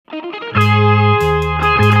All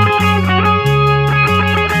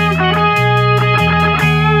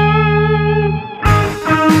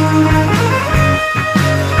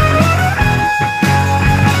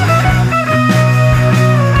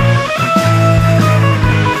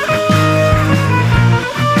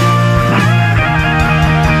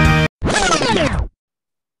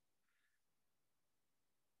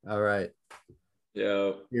right,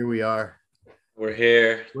 Yo, here we are. we're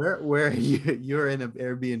here. Where are you? You're in an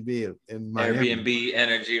Airbnb in Miami. Airbnb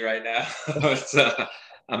energy right now.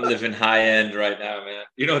 I'm living high end right now, man.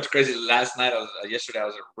 You know what's crazy? Yesterday I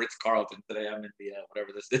was at Ritz Carlton. Today I'm in the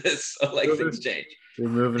whatever this is. So like things Moving, change. you're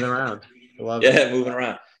moving around. I love it. Yeah, moving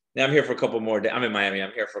around. Now I'm here for a couple more days. I'm in Miami.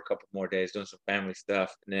 I'm here for a couple more days doing some family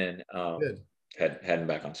stuff, and then Good, heading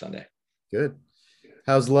back on Sunday. good.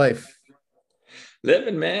 How's life?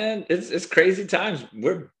 Living, man. It's crazy times.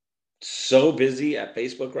 We're so busy at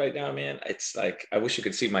Facebook right now, man. It's like I wish you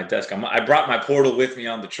could see my desk. I brought my portal with me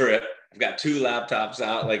on the trip. I've got two laptops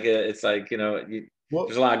out. Like it's like What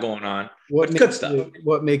there's a lot going on, what but good makes stuff.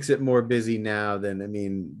 what makes it more busy now than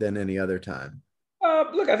any other time?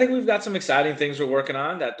 Look, I think we've got some exciting things we're working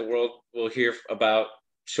on that the world will hear about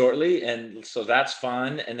shortly, and so that's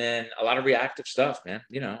fun. And then a lot of reactive stuff, man.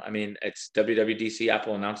 I mean, it's WWDC.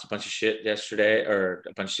 Apple announced a bunch of shit yesterday, or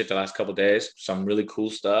a bunch of shit the last couple of days. Some really cool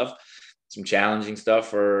stuff, some challenging stuff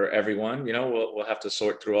for everyone. We'll have to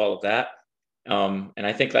sort through all of that. And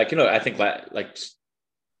I think like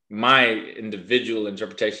my individual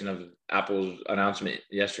interpretation of Apple's announcement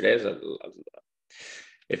yesterday is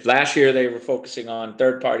if last year they were focusing on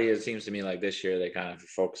third party, it seems to me like this year they kind of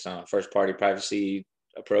focus on first party privacy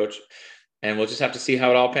approach. And we'll just have to see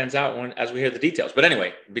how it all pans out as we hear the details. But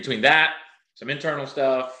anyway, between that, some internal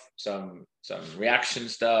stuff, some reaction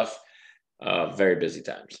stuff, very busy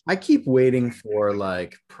times. I keep waiting for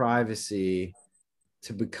like privacy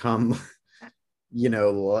to become,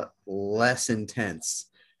 less intense.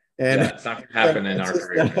 And Yeah, it's not going to happen in our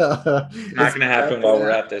career. It's not it's going to happen while we're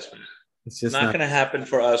at this. it's It's just not not. going to happen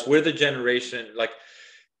for us. We're the generation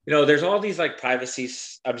there's all these like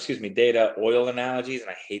data oil analogies, and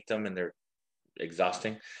I hate them, and they're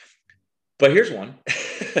exhausting. But here's one.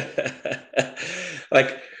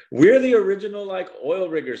 Like we're the original like oil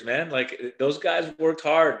riggers, man. Like those guys worked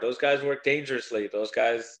hard. Those guys worked dangerously. Those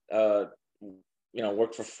guys,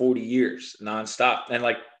 worked for 40 years nonstop. And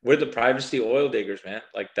like we're the privacy oil diggers, man.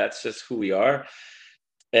 Like that's just who we are.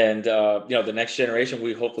 And the next generation,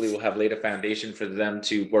 we hopefully will have laid a foundation for them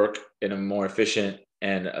to work in a more efficient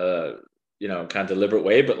and kind of deliberate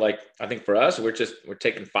way. But like I think for us, we're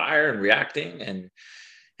taking fire and reacting and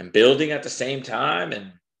building at the same time,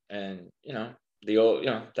 and the old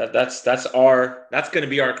that's going to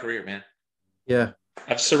be our career, man. Yeah,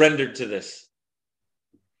 I've surrendered to this.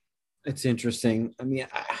 it's interesting. I mean,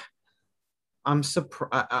 I'm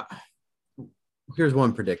surprised. Here's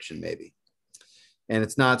one prediction, maybe, and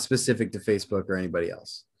it's not specific to Facebook or anybody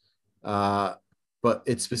else, but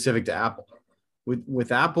it's specific to Apple.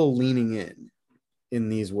 With Apple leaning in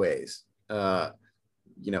these ways,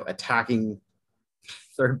 attacking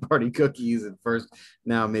third-party cookies and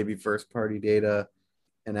maybe first-party data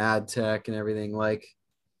and ad tech and everything. Like,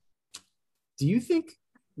 do you think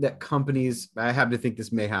that companies? I have to think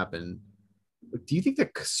this may happen. Do you think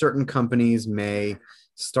that certain companies may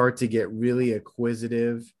start to get really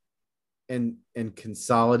acquisitive and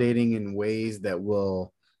consolidating in ways that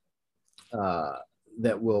will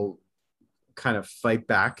kind of fight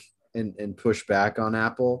back and push back on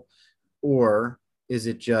Apple? Or is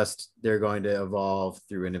it just they're going to evolve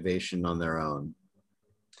through innovation on their own?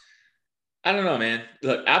 I don't know, man.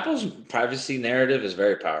 Look, Apple's privacy narrative is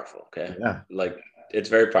very powerful. Okay, Yeah. like it's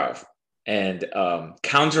very powerful, and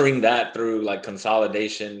countering that through like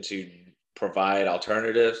consolidation to provide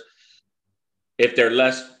alternatives, if they're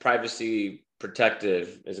less privacy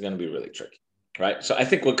protective, is going to be really tricky, right? So I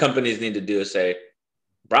think what companies need to do is say,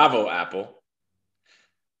 "Bravo, Apple.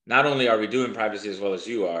 Not only are we doing privacy as well as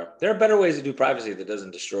you are, there are better ways to do privacy that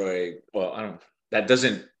doesn't that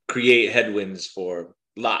doesn't create headwinds for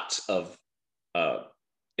lots of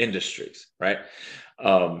industries, right?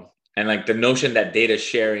 And like the notion that data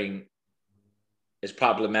sharing is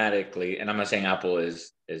problematically, and I'm not saying Apple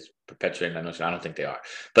is perpetuating that notion. I don't think they are,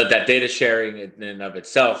 but that data sharing in and of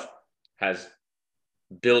itself has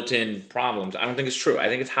built-in problems. I don't think it's true. I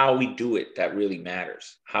think it's how we do it that really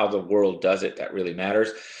matters. How the world does it that really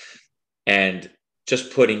matters. And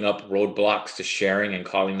just putting up roadblocks to sharing and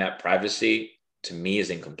calling that privacy, to me, is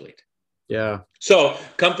incomplete. Yeah. So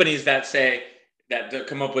companies that say that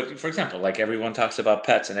come up with, for example, like everyone talks about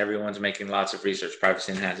pets and everyone's making lots of research,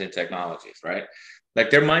 privacy enhancing technologies, right? Like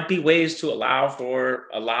there might be ways to allow for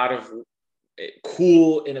a lot of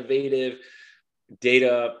cool, innovative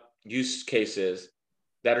data use cases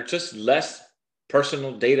that are just less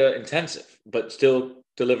personal data intensive, but still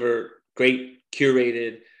deliver great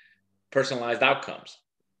curated, personalized outcomes.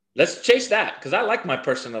 Let's chase that, because I like my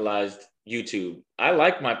personalized YouTube. I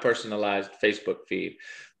like my personalized Facebook feed.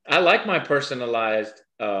 I like my personalized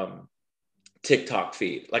TikTok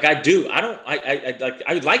feed. Like I do.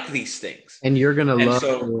 I like these things. And you're gonna And love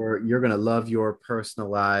so your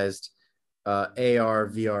personalized AR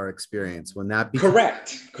VR experience when that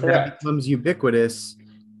correct. that becomes ubiquitous,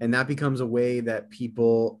 and that becomes a way that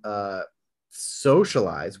people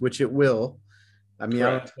socialize, which it will. I mean,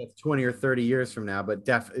 I don't know if that's 20 or 30 years from now, but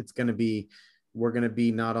it's going to be, we're going to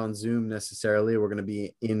be not on Zoom necessarily. We're going to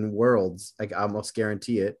be in worlds. Like I almost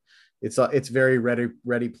guarantee it. It's very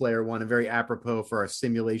ready player one and very apropos for our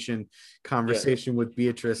simulation conversation with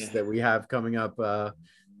Beatrice that we have coming up.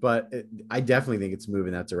 But I definitely think it's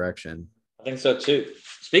moving that direction. I think so too.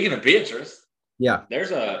 Speaking of Beatrice, yeah,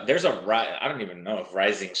 there's a I don't even know if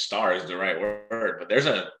rising star is the right word, but there's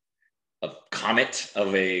a comet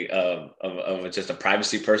of just a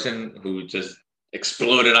privacy person who just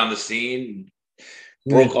exploded on the scene,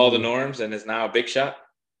 broke all the norms, and is now a big shot.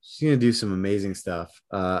 She's gonna do some amazing stuff.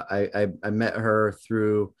 I met her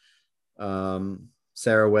through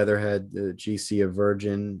Sarah Weatherhead, the GC of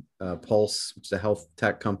Virgin Pulse, which is a health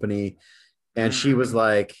tech company, and she was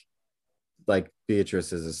like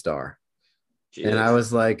Beatrice is a star, and I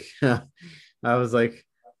was like,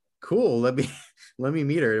 cool. Let me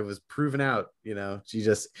meet her. It was proven out,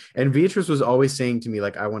 and Beatrice was always saying to me,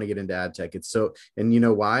 like, I want to get into ad tech. It's so, and you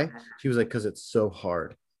know why? She was like, because it's so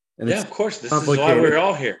hard. And yeah, of course. This is why we're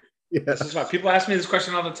all here. Yeah. This is why people ask me this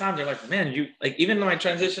question all the time. They're like, man, you like, even in my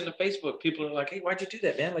transition to Facebook, people are like, hey, why'd you do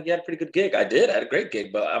that, man? Like, you had a pretty good gig. I did. I had a great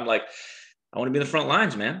gig, but I'm like, I want to be in the front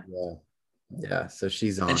lines, man. Yeah. Yeah. So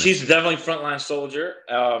she's on. And she's definitely frontline soldier.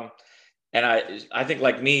 And I think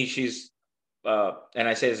like me, she's, and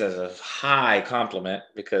I say this as a high compliment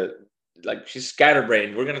because like she's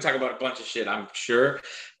scatterbrained. We're going to talk about a bunch of shit, I'm sure.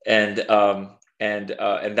 And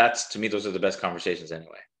that's, to me, those are the best conversations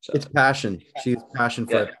anyway. So it's passion. She's passion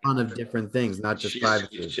for a ton of different things, not just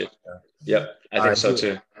privacy. Yep. I think so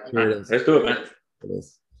too. Here it is. Let's do it, man. It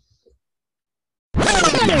is.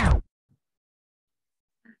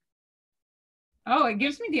 Oh, it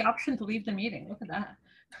gives me the option to leave the meeting. Look at that.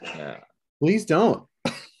 Yeah. Please don't.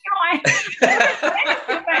 No, I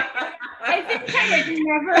think I've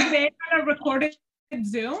never been on a recorded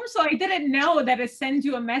Zoom, so I didn't know that it sends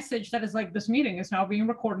you a message that is like, this meeting is now being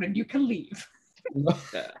recorded. You can leave.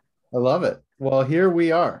 I love it. Well, here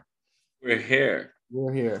we are. We're here.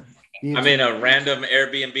 I'm in a random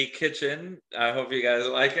Airbnb kitchen. I hope you guys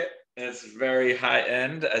like it. It's very high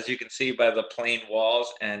end, as you can see by the plain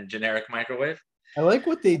walls and generic microwave. I like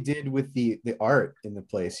what they did with the art in the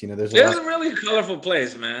place. There's a really colorful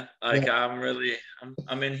place, man. Like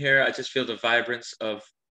I'm in here. I just feel the vibrance of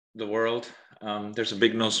the world. There's a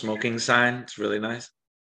big no smoking sign. It's really nice.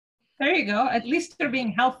 There you go. At least they're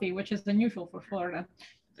being healthy, which is unusual for Florida.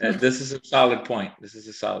 This is a solid point.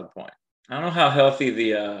 I don't know how healthy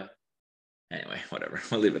the anyway, whatever.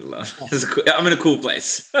 We'll leave it alone. I'm in a cool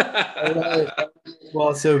place.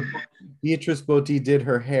 Well, so Beatrice Botti did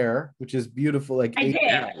her hair, which is beautiful. Like I did.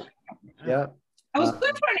 Yeah. I was going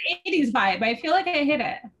for an 80s vibe. I feel like I hit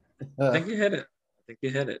it. I think you hit it.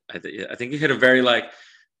 I think you hit a very like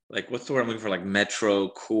what's the word I'm looking for? Like metro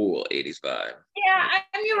cool 80s vibe. Yeah,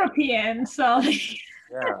 I'm European, so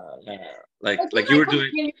yeah. Like you were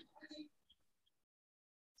doing.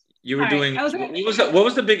 You were doing. What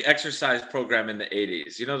was the big exercise program in the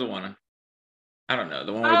 80s? You know the one. I don't know,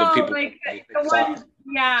 the one where the people. Like the one,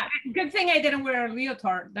 yeah. Good thing I didn't wear a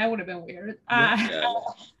leotard. That would have been weird.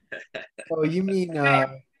 Oh, you mean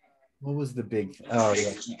what was the big? Oh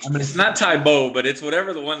yeah. It's not Tae Bo, but it's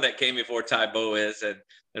whatever the one that came before Tae Bo is, and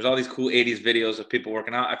there's all these cool 80s videos of people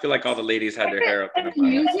working out. I feel like all the ladies had their hair up. The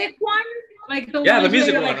music one, like the the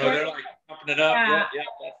music one, where they're like pumping it up. Yeah, that's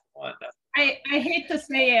the one. I hate to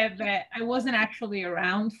say it, but I wasn't actually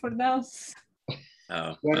around for those.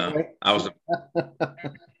 Oh, no. I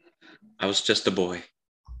was just a boy.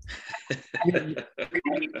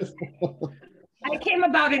 I came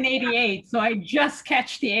about in 88, so I just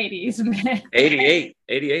catch the 80s, man.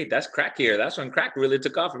 88, that's crack year. That's when crack really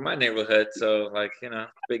took off in my neighborhood. So, like,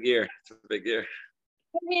 big year. It's a big year.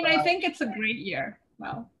 I mean, I think it's a great year.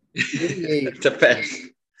 Well, 88. Depends.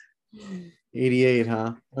 88,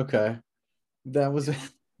 huh? Okay. That was.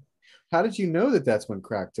 How did you know that that's when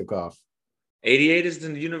crack took off? 88 is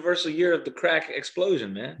the universal year of the crack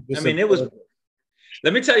explosion, man. I mean, it was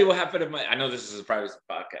Let me tell you what happened in I know this is a privacy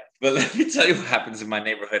podcast, but let me tell you what happens in my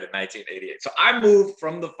neighborhood in 1988. So I moved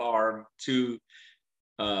from the farm to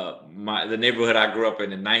the neighborhood I grew up in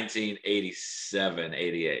 1987,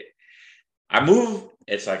 88. I moved.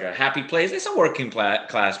 It's like a happy place. It's a working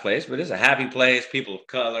class place, but it's a happy place. People of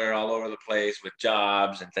color all over the place with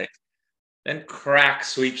jobs and things. Then crack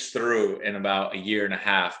sweeps through in about a year and a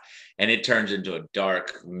half, and it turns into a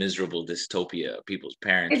dark, miserable dystopia. People's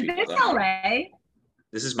parents. Is this LA?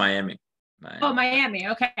 This is Miami. Oh, Miami.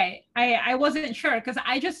 Okay. I wasn't sure because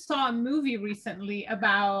I just saw a movie recently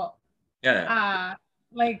about what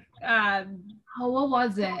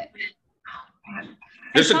was it? Oh,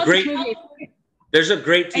 there's a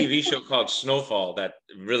great TV show called Snowfall that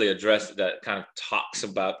really that kind of talks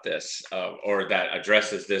about this or that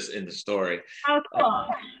addresses this in the story. Oh, cool.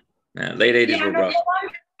 Late 80s were rough. The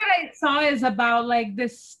one that I saw is about like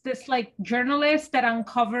this like journalist that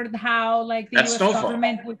uncovered how like the US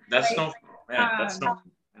government was Snowfall. Yeah, that's Snowfall.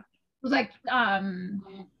 It was like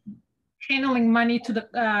channeling money to the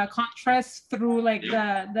Contras through like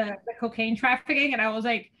the cocaine trafficking, and I was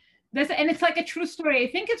like, and it's like a true story.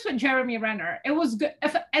 I think it's with Jeremy Renner. It was good,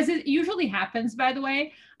 as it usually happens, by the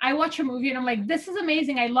way. I watch a movie and I'm like, this is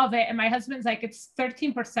amazing. I love it. And my husband's like, it's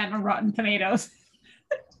 13% on Rotten Tomatoes.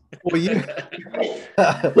 Well,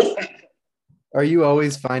 are you guys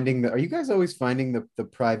always finding the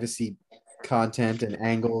privacy content and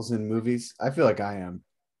angles in movies? I feel like I am.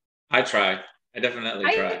 I try. I definitely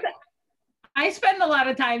try. I spend a lot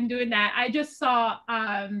of time doing that. I just saw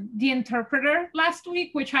The Interpreter last week,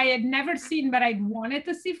 which I had never seen, but I'd wanted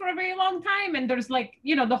to see for a very long time. And there's like,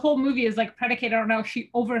 the whole movie is like predicated on how she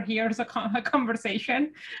overhears a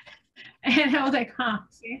conversation. And I was like,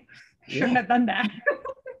 see, shouldn't have done that.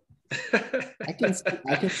 I can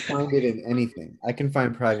find it in anything. I can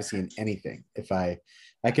find privacy in anything. If I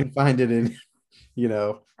can find it in,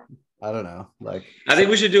 I don't know. Like, I think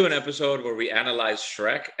we should do an episode where we analyze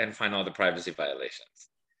Shrek and find all the privacy violations.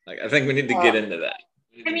 Like, I think we need to get into that.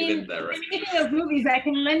 Speaking of movies, I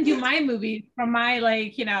can lend you my movies from my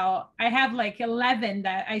I have like 11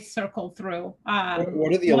 that I circle through.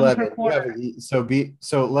 What are the 11?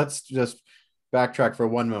 So let's just backtrack for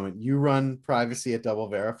one moment. You run privacy at Double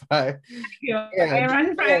Verify. I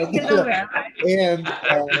run privacy at Double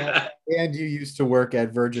Verify. And you used to work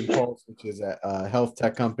at Virgin Pulse, which is a health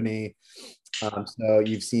tech company. So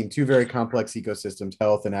you've seen two very complex ecosystems,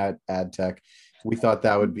 health and ad tech. We thought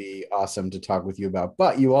that would be awesome to talk with you about.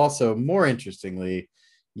 But you also, more interestingly,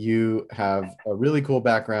 you have a really cool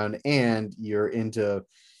background and you're into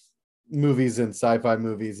movies and sci-fi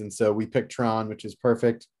movies. And so we picked Tron, which is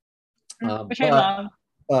perfect. Which I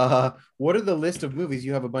love. What are the list of movies?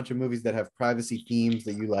 You have a bunch of movies that have privacy themes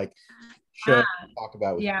that you like talk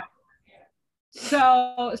about with you.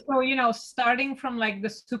 So starting from like the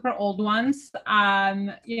super old ones,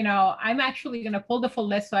 I'm actually gonna pull the full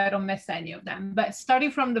list so I don't miss any of them. But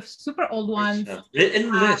starting from the super old ones,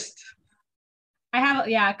 list. I have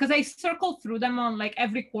because I circle through them on like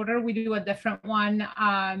every quarter we do a different one.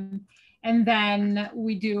 And then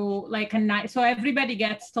we do like a night, so everybody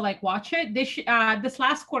gets to like watch it. This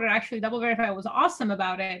last quarter, actually, Double Verify was awesome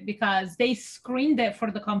about it because they screened it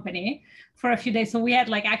for the company for a few days. So we had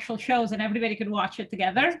like actual shows and everybody could watch it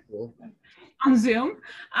together on Zoom.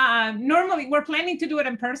 Normally, we're planning to do it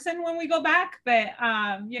in person when we go back, but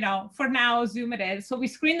for now, Zoom it is. So we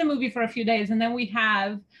screen the movie for a few days, and then we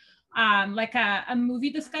have like a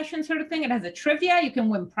movie discussion sort of thing. It has a trivia. You can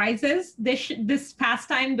win prizes. This past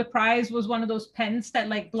time, the prize was one of those pens that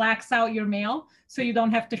like blacks out your mail, so you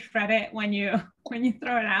don't have to shred it when you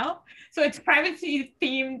throw it out. So it's privacy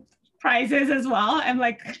themed prizes as well. I'm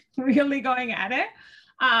like really going at it.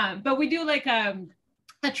 But we do like a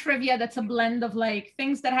trivia that's a blend of like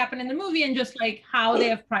things that happen in the movie and just like how they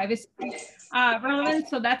have privacy relevance.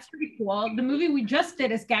 So that's pretty cool. The movie we just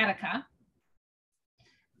did is Gattaca.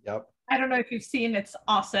 Yep. I don't know if you've seen, it's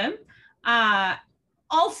awesome.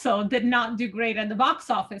 Also did not do great at the box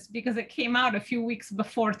office because it came out a few weeks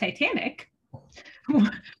before Titanic,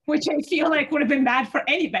 which I feel like would have been bad for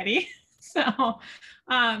anybody. So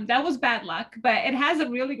that was bad luck, but it has a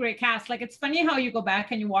really great cast. Like, it's funny how you go back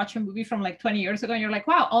and you watch a movie from like 20 years ago and you're like,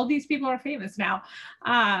 wow, all these people are famous now.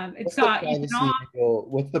 What's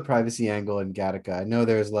the privacy angle in Gattaca? I know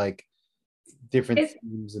there's like different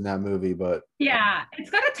themes in that movie, but it's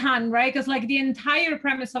got a ton, right? Because like the entire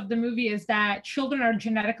premise of the movie is that children are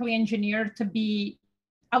genetically engineered to be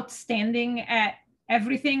outstanding at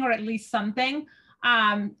everything, or at least something.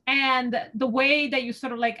 And the way that you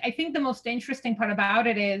sort of like, I think the most interesting part about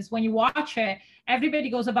it is when you watch it, everybody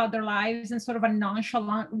goes about their lives in sort of a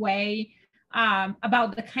nonchalant way.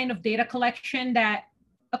 about the kind of data collection that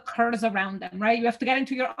occurs around them, right? You have to get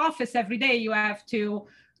into your office every day. You have to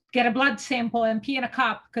get a blood sample and pee in a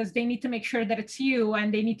cup because they need to make sure that it's you,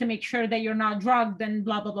 and they need to make sure that you're not drugged and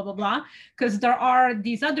blah, blah, blah, blah, blah. Because there are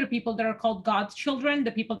these other people that are called God's children,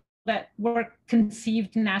 the people that were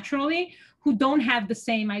conceived naturally, who don't have the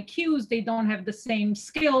same IQs, they don't have the same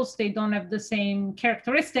skills, they don't have the same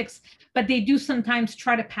characteristics, but they do sometimes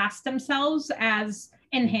try to pass themselves as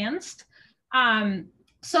enhanced.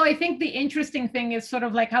 So I think the interesting thing is sort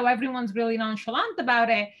of like how everyone's really nonchalant about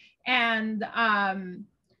it. And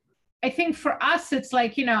I think for us, it's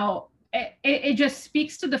like, you know, it just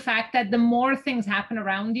speaks to the fact that the more things happen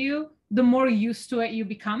around you, the more used to it you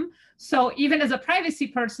become. So even as a privacy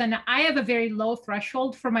person, I have a very low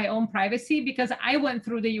threshold for my own privacy because I went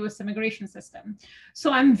through the US immigration system.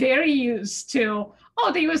 So I'm very used to,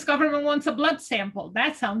 oh, the US government wants a blood sample.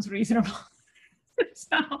 That sounds reasonable.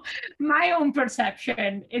 So my own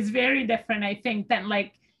perception is very different, I think, than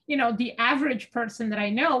like, you know, the average person that I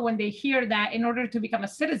know when they hear that in order to become a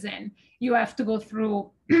citizen, you have to go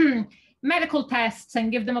through medical tests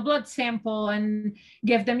and give them a blood sample and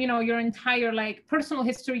give them, you know, your entire like personal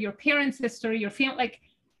history, your parents' history, your family. Like,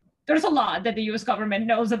 there's a lot that the US government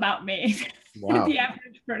knows about me. Wow. The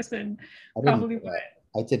average person probably would.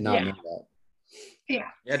 I did not know that.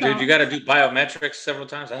 Yeah, dude, you got to do biometrics several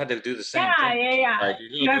times. I had to do the same thing. Yeah. Like,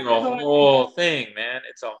 you do the whole thing, man.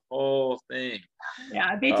 It's a whole thing.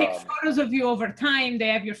 Yeah, they take photos of you over time. They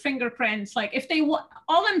have your fingerprints. Like, if they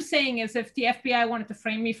all I'm saying is, if the FBI wanted to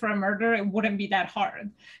frame me for a murder, it wouldn't be that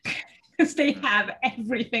hard. Because they have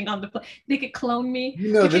everything on the they could clone me.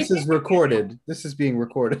 You know, this is recorded. This is being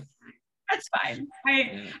recorded. That's fine.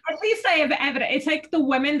 At least I have evidence. It's like the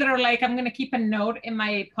women that are like, I'm going to keep a note in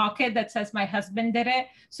my pocket that says my husband did it,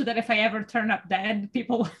 so that if I ever turn up dead,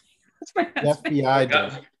 people that's my husband. The FBI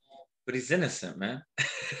did. But he's innocent, man.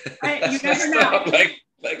 You never know.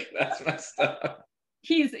 Like that's messed up.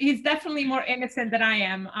 He's definitely more innocent than I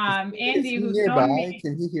am. Andy, who's nearby, known me,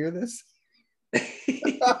 can he hear this?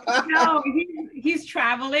 No, he's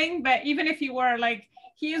traveling, but even if he were, like,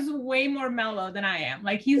 he is way more mellow than I am.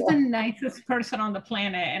 Like, he's the nicest person on the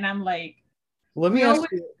planet, and I'm like, let me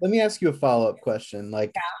ask you a follow-up question.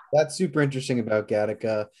 Like, that's super interesting about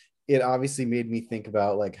Gattaca. It obviously made me think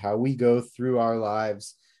about like how we go through our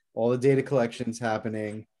lives, all the data collections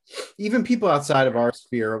happening. Even people outside of our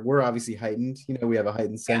sphere, we're obviously heightened. You know, we have a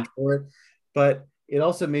heightened sense for it. But it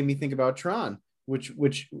also made me think about Tron, which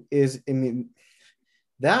is, I mean,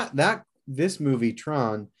 that this movie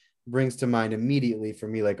Tron brings to mind immediately for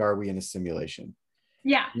me, like, are we in a simulation?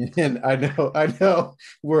 Yeah. And I know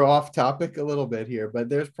we're off topic a little bit here, but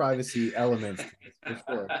there's privacy elements to this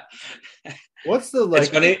for sure. What's the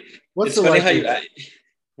like? What's the likelihood?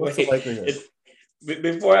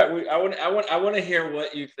 Before I want to hear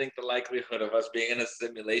what you think the likelihood of us being in a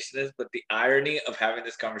simulation is, but the irony of having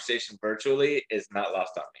this conversation virtually is not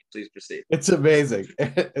lost on me. Please proceed. It's amazing.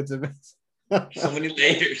 It's amazing. So many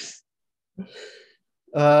layers.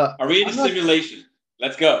 Are we in a simulation?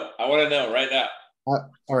 Let's go. I want to know right now.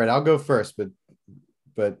 All right, I'll go first,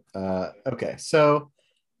 but okay. So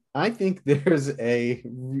I think there's a.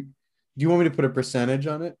 Do you want me to put a percentage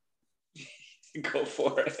on it? Go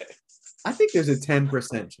for it. I think there's a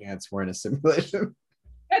 10% chance we're in a simulation.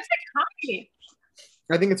 That's like high.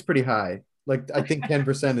 I think it's pretty high. Like, I think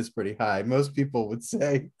 10% is pretty high. Most people would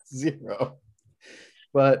say 0.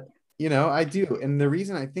 But, you know, I do. And the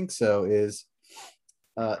reason I think so is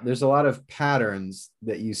there's a lot of patterns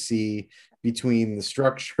that you see between the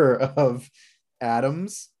structure of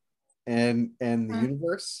atoms and the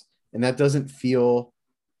universe. And that doesn't feel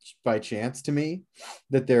by chance to me,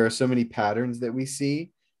 that there are so many patterns that we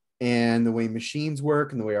see, and the way machines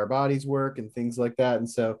work and the way our bodies work and things like that. And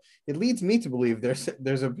so it leads me to believe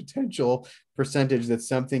there's a potential percentage that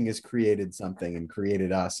something has created something and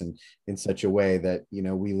created us in such a way that, you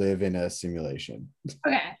know, we live in a simulation.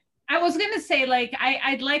 Okay. I was going to say, like,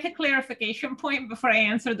 I'd like a clarification point before I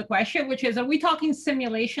answer the question, which is, are we talking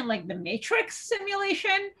simulation like the Matrix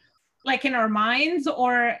simulation, like in our minds,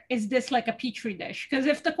 or is this like a petri dish? Because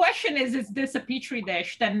if the question is this a petri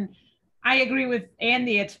dish, then I agree with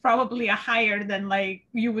Andy. It's probably a higher than like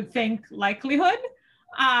you would think likelihood.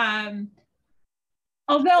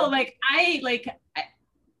 Although like I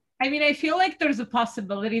mean, I feel like there's a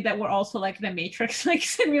possibility that we're also like the Matrix like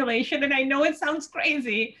simulation. And I know it sounds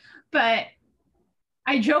crazy, but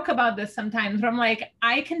I joke about this sometimes where I'm like,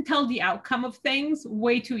 I can tell the outcome of things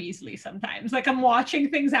way too easily sometimes. Like, I'm watching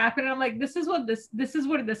things happen and I'm like, this is where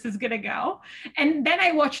this is gonna go. And then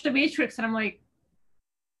I watch The Matrix and I'm like,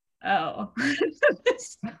 oh.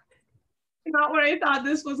 not where I thought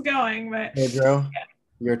this was going, but Pedro,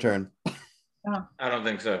 your turn. I don't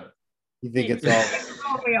think so. You think it's real.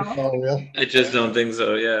 all real? I just don't think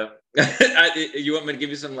so. Yeah. You want me to give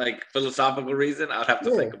you some like philosophical reason? I'll have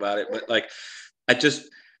to think about it. But like, I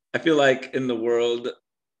feel like in the world,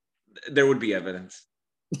 there would be evidence.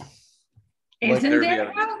 Isn't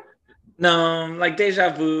there? No, like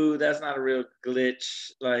deja vu, that's not a real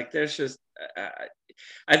glitch. Like there's just,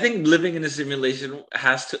 I think living in a simulation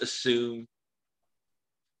has to assume,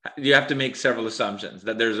 you have to make several assumptions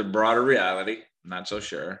that there's a broader reality. I'm not so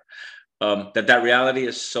sure. That reality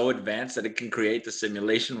is so advanced that it can create the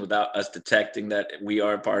simulation without us detecting that we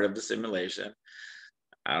are part of the simulation.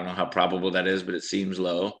 I don't know how probable that is, but it seems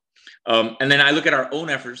low. And then I look at our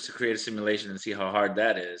own efforts to create a simulation and see how hard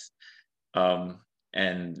that is.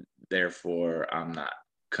 And therefore, I'm not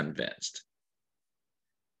convinced.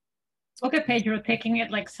 Look at Pedro taking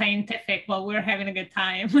it like scientific while we're having a good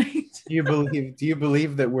time. Do you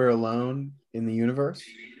believe that we're alone in the universe?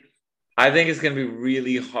 I think it's going to be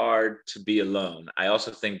really hard to be alone. I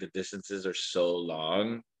also think the distances are so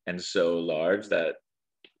long and so large that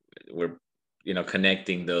we're,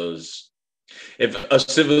 connecting those. If a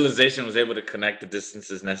civilization was able to connect the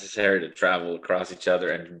distances necessary to travel across each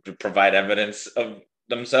other and to provide evidence of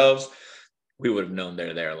themselves, we would have known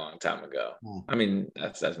they're there a long time ago. I mean,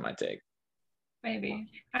 that's my take.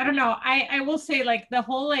 Maybe. I don't know. I will say like the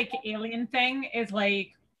whole like alien thing is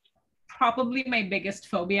like probably my biggest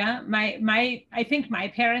phobia. I think my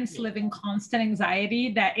parents live in constant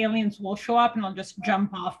anxiety that aliens will show up and I'll just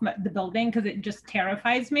jump off the building because it just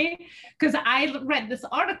terrifies me. Because I read this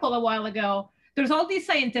article a while ago. There's all these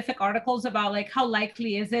scientific articles about like how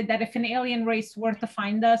likely is it that if an alien race were to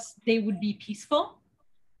find us, they would be peaceful.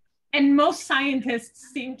 And most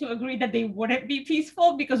scientists seem to agree that they wouldn't be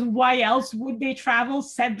peaceful because why else would they travel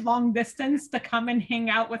said long distance to come and hang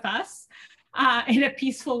out with us? In a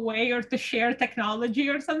peaceful way or to share technology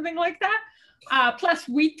or something like that. Plus,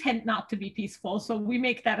 we tend not to be peaceful, so we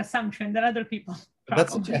make that assumption that other people.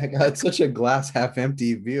 That's such a glass half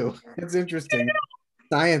empty view. It's interesting.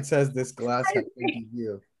 Science has this glass half empty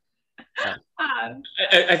view.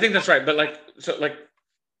 I think that's right, but let's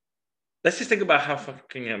just think about how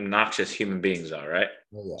fucking obnoxious human beings are, right?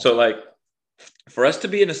 Oh, yeah. So like, for us to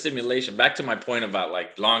be in a simulation, back to my point about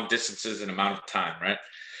like long distances and amount of time, right?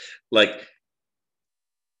 Like,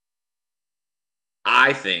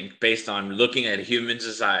 I think based on looking at human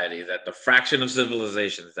society that the fraction of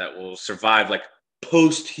civilizations that will survive like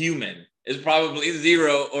post-human is probably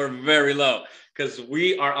zero or very low because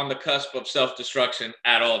we are on the cusp of self-destruction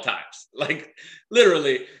at all times, like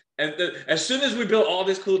literally. And as soon as we build all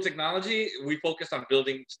this cool technology, we focus on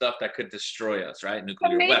building stuff that could destroy us, right?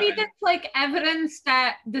 Nuclear maybe weapons. That's like evidence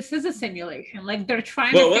that this is a simulation. Like they're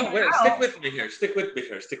trying to figure out. Stick with me here. So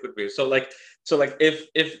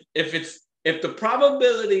if the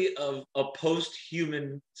probability of a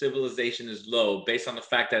post-human civilization is low, based on the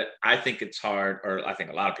fact that I think it's hard, or I think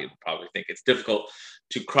a lot of people probably think it's difficult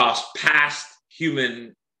to cross past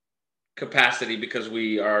human capacity because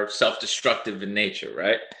we are self-destructive in nature,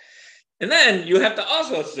 right? And then you have to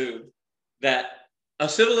also assume that a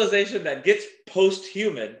civilization that gets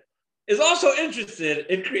post-human is also interested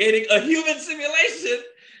in creating a human simulation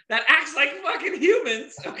that acts like fucking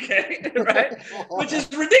humans, okay, right? Which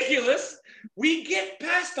is ridiculous. We get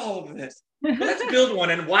past all of this. Let's build one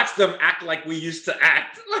and watch them act like we used to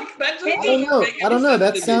act. Like that just I don't know.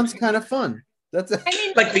 That sounds kind of fun. That's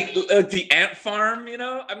like the ant farm,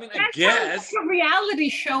 I guess like a reality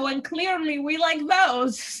show, and clearly we like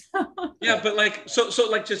those. Yeah, but like so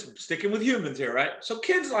like just sticking with humans here, right? So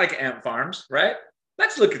kids like ant farms, right?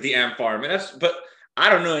 Let's look at the ant farm, and but I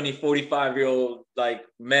don't know any 45-year-old like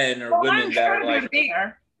men or women that are like.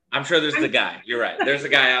 I'm sure there's the guy. You're right. There's a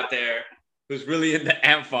guy out there who's really into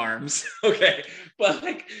ant farms. Okay, but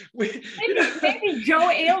like maybe Joe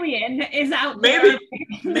Alien is out there.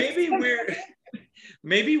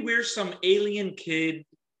 Maybe we're some alien kid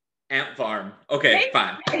ant farm. Okay,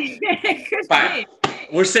 fine. Fine.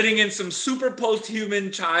 We're sitting in some super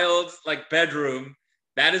post-human child's like bedroom.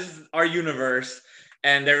 That is our universe.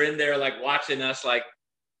 And they're in there like watching us like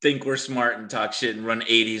think we're smart and talk shit and run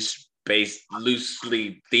 80s based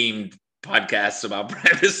loosely themed podcasts about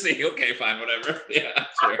privacy. Okay, fine, whatever. Yeah,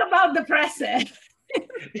 sure. Talk about depressing.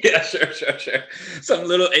 Yeah, sure. Some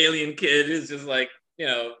little alien kid is just like,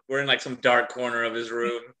 we're in like some dark corner of his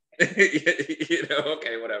room.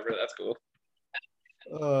 Okay, whatever. That's cool.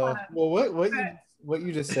 Well, what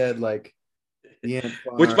you just said, like,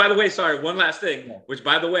 which, by the way, sorry, one last thing. Yeah. Which,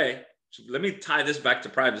 by the way, let me tie this back to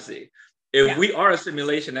privacy. If we are a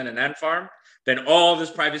simulation and an ant farm, then all this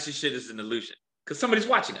privacy shit is an illusion. because somebody's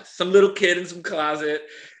watching us. Some little kid in some closet,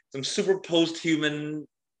 some super post-human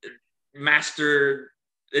master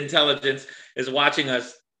intelligence is watching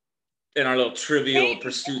us in our little trivial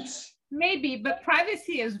pursuits. Maybe, but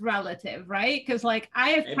privacy is relative, right? Because like I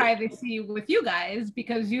have privacy with you guys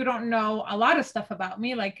because you don't know a lot of stuff about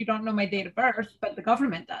me. Like you don't know my date of birth, but the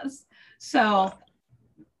government does. So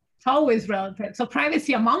it's always relative. So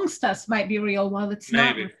privacy amongst us might be real, while it's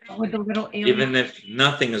not with the little alien. Even if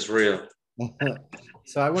nothing is real.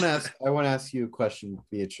 So I want to ask you a question,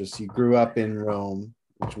 Beatrice. You grew up in Rome,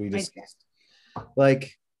 which we discussed.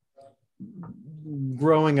 Like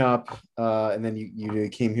growing up, and then you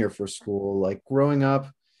came here for school. Like growing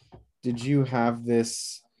up, did you have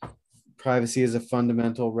this privacy as a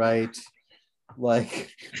fundamental right?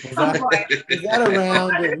 Like was that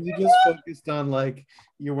around? Or you just focused on like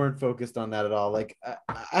you weren't focused on that at all? Like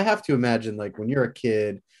I have to imagine like when you're a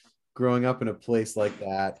kid growing up in a place like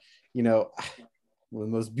that, you know, one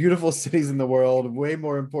of the most beautiful cities in the world, way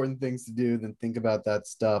more important things to do than think about that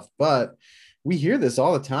stuff. But we hear this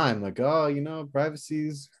all the time, like, oh, you know, privacy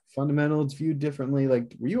is fundamental, it's viewed differently.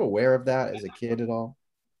 Like, were you aware of that as a kid at all?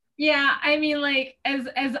 Yeah, I mean, like, as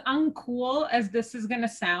uncool as this is gonna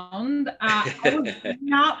sound, I was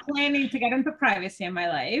not planning to get into privacy in my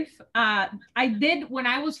life. I did, when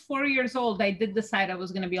I was 4 years old, I did decide I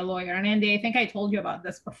was gonna be a lawyer. And Andy, I think I told you about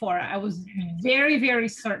this before. I was very, very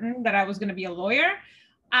certain that I was gonna be a lawyer.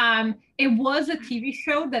 It was a TV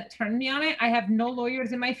show that turned me on it. I have no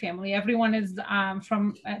lawyers in my family. Everyone is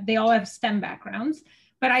they all have STEM backgrounds.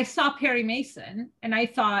 But I saw Perry Mason and I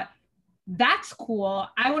thought, that's cool.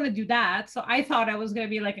 I want to do that. So I thought I was going to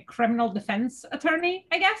be like a criminal defense attorney,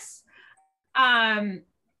 I guess. That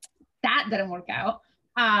didn't work out.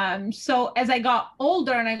 So as I got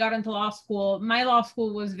older and I got into law school, my law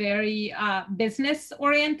school was very business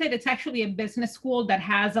oriented. It's actually a business school that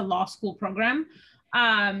has a law school program.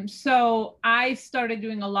 So I started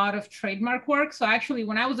doing a lot of trademark work. So actually,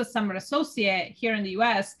 when I was a summer associate here in the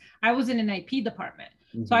US, I was in an IP department.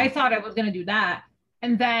 Mm-hmm. So I thought I was going to do that.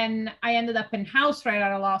 And then I ended up in-house right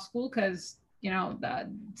out of law school because, you know,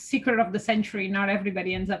 the secret of the century, not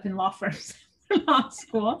everybody ends up in law firms in law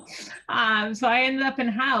school. So I ended up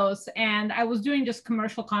in-house and I was doing just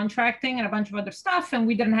commercial contracting and a bunch of other stuff. And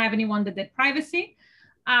we didn't have anyone that did privacy.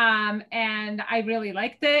 And I really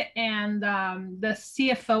liked it. And the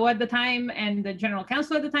CFO at the time and the general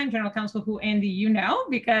counsel at the time, general counsel who, Andy, you know,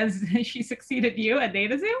 because she succeeded you at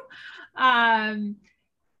DataZoo,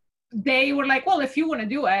 they were like, well, if you want to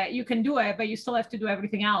do it, you can do it, but you still have to do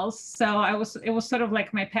everything else. So it was sort of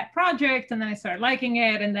like my pet project. And then I started liking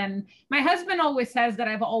it. And then my husband always says that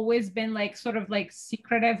I've always been like, sort of like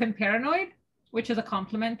secretive and paranoid, which is a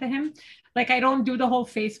compliment to him. Like, I don't do the whole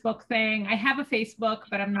Facebook thing. I have a Facebook,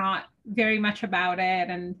 but I'm not very much about it.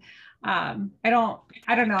 And I don't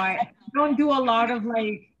know. I don't do a lot of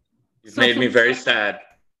like. It made me very sad.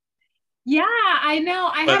 Yeah, I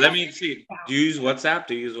know. But let me see. Do you use WhatsApp?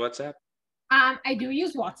 I do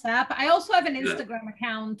use WhatsApp. I also have an Instagram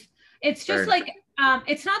account. It's just like,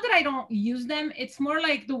 it's not that I don't use them. It's more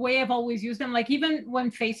like the way I've always used them. Like even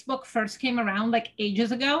when Facebook first came around, like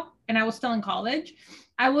ages ago, and I was still in college,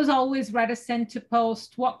 I was always reticent to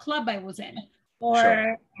post what club I was in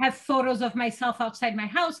or have photos of myself outside my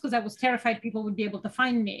house because I was terrified people would be able to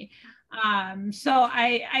find me. So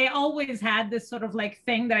I always had this sort of like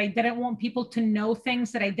thing that I didn't want people to know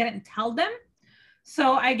things that I didn't tell them.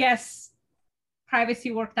 So I guess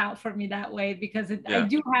privacy worked out for me that way because I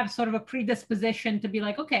do have sort of a predisposition to be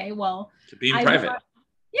like, okay, well, to be private.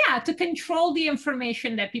 To control the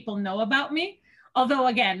information that people know about me. Although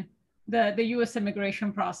again, the US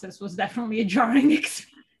immigration process was definitely a jarring experience.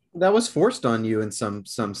 That was forced on you in some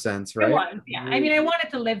sense, right? It was, yeah. I mean, I wanted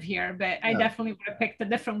to live here, but I definitely would have picked a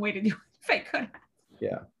different way to do it if I could.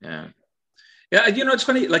 Yeah. You know, it's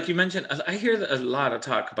funny. Like you mentioned, I hear a lot of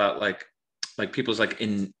talk about like people's I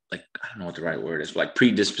don't know what the right word is, but like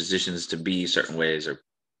predispositions to be certain ways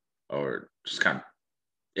or just kind of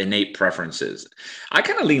innate preferences. I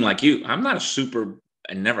kind of lean like you. I'm not a super,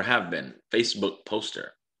 and never have been, Facebook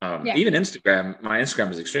poster. Even Instagram, my Instagram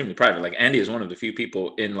is extremely private. Like Andy is one of the few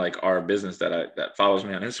people in like our business that follows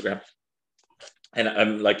me on Instagram. And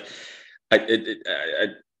I'm like, I'm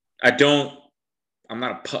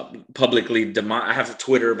not publicly I have a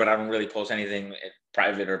Twitter, but I don't really post anything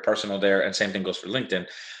private or personal there. And same thing goes for LinkedIn.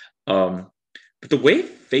 But the way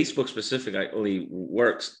Facebook specifically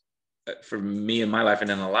works for me in my life and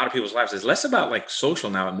in a lot of people's lives is less about like social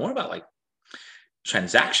now and more about like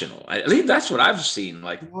transactional. At least that's what I've seen.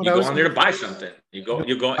 Like you go on there to buy something. You go.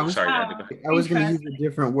 I'm sorry. I was going to use a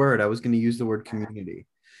different word. I was going to use the word community.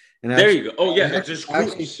 And there you go. Oh yeah, just I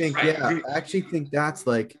actually think, right? I actually think that's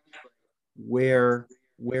like where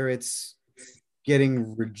it's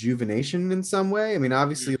getting rejuvenation in some way. I mean,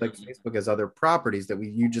 obviously, like Facebook has other properties that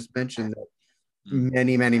you just mentioned that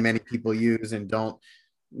many people use and don't,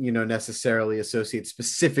 necessarily associate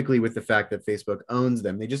specifically with the fact that Facebook owns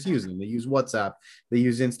them. They just use them. They use WhatsApp, they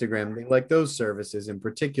use Instagram, they like those services in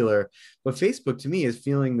particular. But Facebook to me is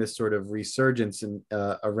feeling this sort of resurgence in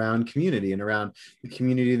around community and around the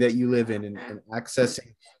community that you live in, and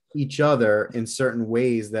accessing each other in certain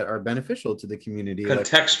ways that are beneficial to the community.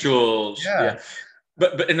 Contextual. Like, yeah.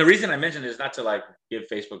 But and the reason I mentioned it is not to like give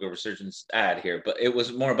Facebook a resurgence ad here, but it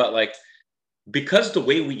was more about like, because the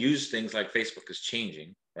way we use things like Facebook is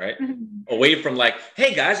changing, right? Away from like,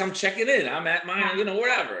 hey guys, I'm checking in. I'm at my,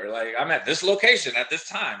 wherever. Like I'm at this location at this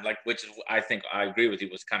time, like, which is, I think I agree with you,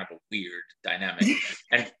 was kind of a weird dynamic.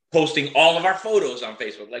 And posting all of our photos on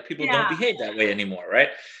Facebook, like people don't behave that way anymore, right?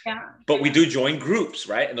 Yeah. But we do join groups,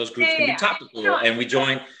 right? And those groups can be topical, and we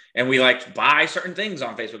join and we like buy certain things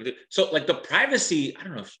on Facebook. So like the privacy, I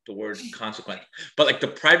don't know if the word consequent, but like the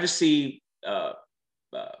privacy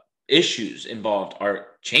issues involved are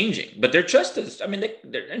changing, but they're just as, I mean,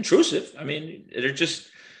 they're intrusive. I mean, they're just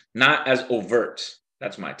not as overt.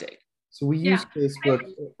 That's my take. So we use Facebook.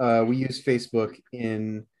 We use Facebook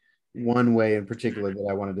in one way in particular that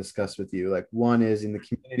I want to discuss with you. Like one is in the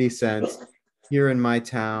community sense. Here in my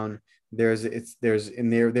town, they're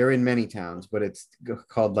in many towns, but it's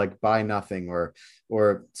called like Buy Nothing or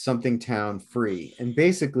something town free. And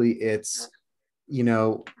basically it's,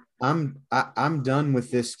 I'm done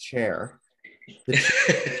with this chair.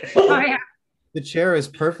 The chair is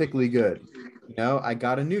perfectly good. I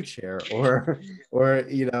got a new chair, or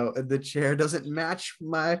the chair doesn't match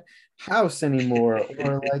my house anymore,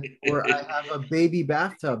 or I have a baby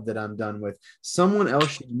bathtub that I'm done with. Someone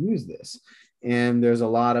else should use this. And there's a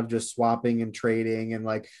lot of just swapping and trading, and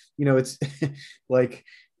it's like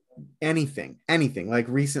anything. Like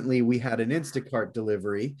recently we had an Instacart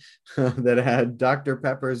delivery that had Dr.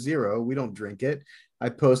 Pepper Zero. We don't drink it. I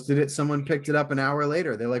posted it, someone picked it up an hour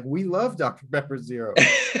later. They're like, we love Dr. Pepper Zero.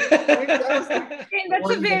 That's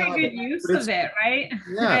a very good use of it, right?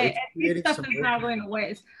 Yeah, right. Stuff is now going to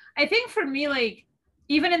waste. I think for me, like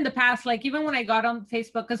even in the past, like even when I got on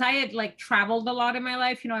Facebook, because I had like traveled a lot in my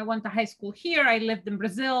life, I went to high school here, I lived in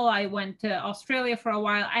Brazil, I went to Australia for a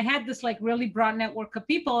while. I had this like really broad network of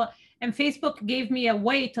people, and Facebook gave me a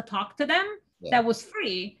way to talk to them that was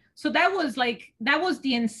free. So that was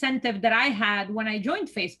the incentive that I had when I joined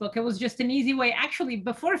Facebook. It was just an easy way. Actually,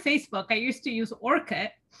 before Facebook, I used to use Orkut,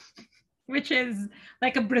 which is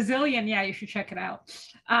like a Brazilian, you should check it out.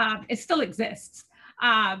 It still exists.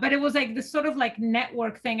 But it was like this sort of like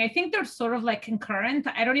network thing. I think they're sort of like concurrent.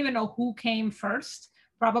 I don't even know who came first,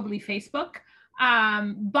 probably Facebook.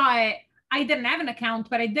 But I didn't have an account,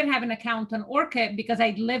 but I did have an account on Orkut because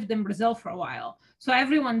I lived in Brazil for a while. So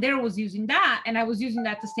everyone there was using that, and I was using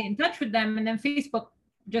that to stay in touch with them. And then Facebook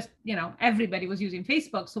just, everybody was using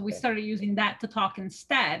Facebook. So we started using that to talk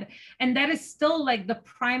instead. And that is still like the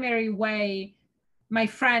primary way my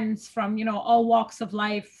friends from, all walks of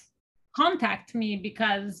life contact me,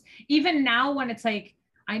 because even now when it's like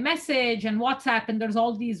iMessage and WhatsApp and there's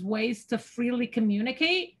all these ways to freely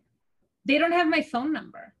communicate, they don't have my phone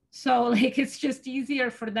number. So like it's just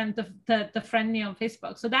easier for them to friend me on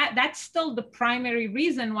Facebook. So that's still the primary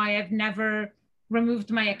reason why I've never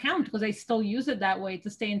removed my account, because I still use it that way to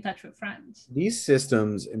stay in touch with friends. These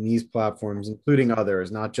systems and these platforms, including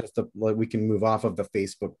others, not just we can move off of the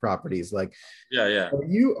Facebook properties. Like,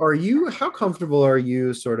 Are you? How comfortable are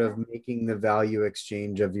you sort of making the value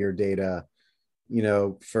exchange of your data,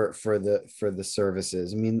 for the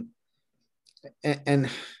services? I mean, and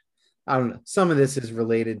I don't know. Some of this is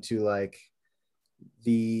related to like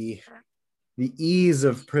the ease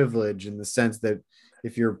of privilege, in the sense that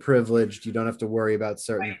if you're privileged, you don't have to worry about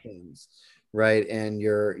certain things, right? And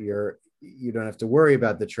you don't have to worry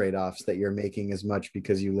about the trade-offs that you're making as much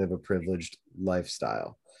because you live a privileged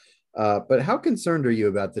lifestyle. But how concerned are you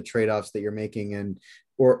about the trade-offs that you're making,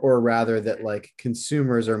 or rather that like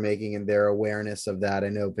consumers are making, and their awareness of that? I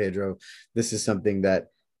know, Pedro, this is something that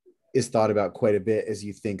is thought about quite a bit as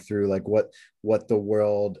you think through like what the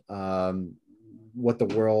world and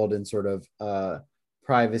sort of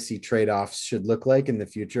privacy trade-offs should look like in the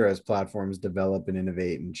future as platforms develop and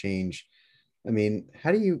innovate and change. I mean,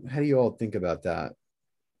 how do you all think about that?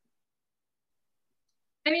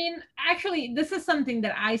 I mean, actually, this is something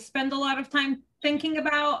that I spend a lot of time thinking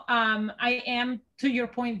about. I am, to your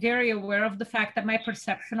point, very aware of the fact that my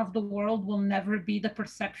perception of the world will never be the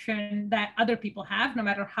perception that other people have, no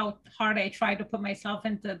matter how hard I try to put myself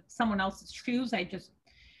into someone else's shoes.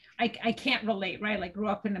 I can't relate, right? Like grew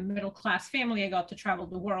up in a middle class family. I got to travel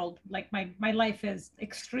the world. Like my life is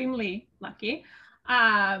extremely lucky.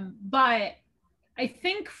 But I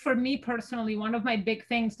think for me personally, one of my big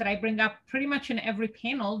things that I bring up pretty much in every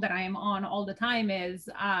panel that I am on all the time is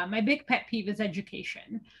my big pet peeve is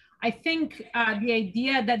education. I think the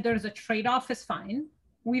idea that there's a trade-off is fine.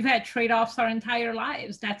 We've had trade-offs our entire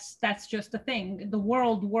lives. That's just a thing. The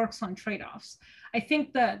world works on trade-offs. I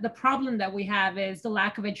think the problem that we have is the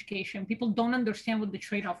lack of education. People don't understand what the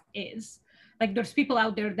trade-off is. Like there's people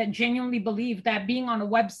out there that genuinely believe that being on a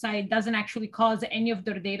website doesn't actually cause any of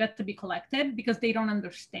their data to be collected because they don't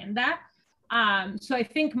understand that. So I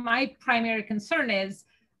think my primary concern is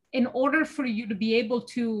in order for you to be able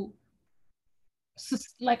to,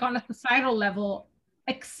 like on a societal level,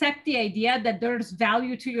 accept the idea that there's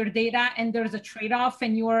value to your data and there's a trade-off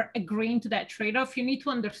and you're agreeing to that trade-off, you need to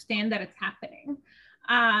understand that it's happening.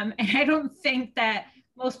 And I don't think that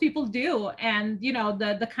most people do. And, you know,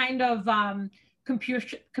 the kind of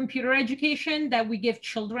computer education that we give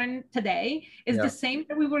children today is the same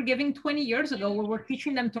that we were giving 20 years ago, where we're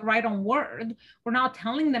teaching them to write on Word. We're not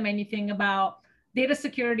telling them anything about data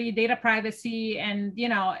security, data privacy, and, you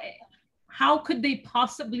know, how could they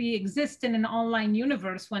possibly exist in an online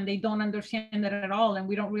universe when they don't understand it at all, and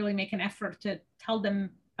we don't really make an effort to tell them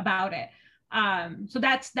about it. So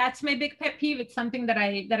that's my big pet peeve. It's something that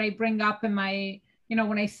I bring up in my, you know,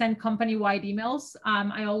 when I send company-wide emails.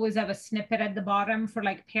 I always have a snippet at the bottom for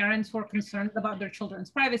like parents who are concerned about their children's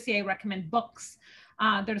privacy. I recommend books.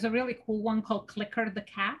 There's a really cool one called Clicker the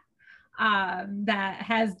Cat. That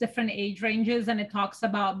has different age ranges, and it talks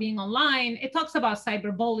about being online. It talks about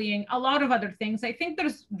cyberbullying, a lot of other things. I think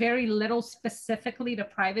there's very little specifically to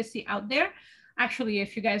privacy out there. Actually,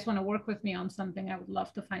 if you guys want to work with me on something, I would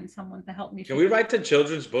love to find someone to help me. Can we write a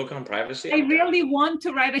children's book on privacy? I really want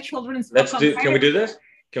to write a children's book on privacy. Can we do this?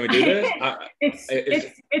 Can we do this?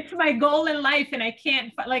 It's my goal in life, and I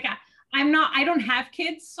can't, like, I don't have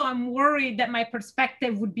kids, so I'm worried that my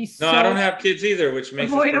perspective would be so. No, I don't have kids either, which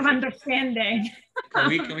makes void of understanding. Can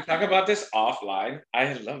we talk about this offline?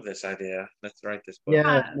 I love this idea. Let's write this book.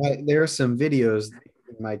 Yeah, there are some videos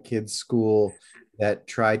in my kids' school that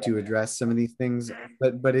try to address some of these things,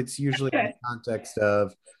 but it's usually in the context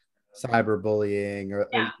of cyberbullying or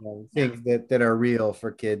you know, things that are real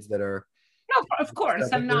for kids that are. No, of course,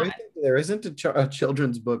 I'm not. There isn't a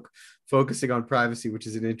children's book focusing on privacy, which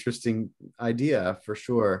is an interesting idea for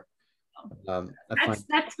sure.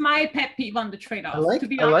 That's my pet peeve on the trade-off. I like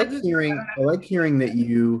hearing that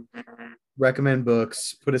you recommend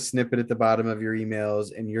books, put a snippet at the bottom of your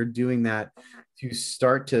emails, and you're doing that to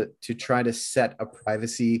start to try to set a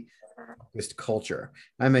privacy-focused culture.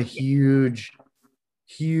 I'm a huge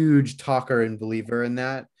talker and believer in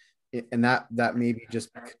that, and that may be just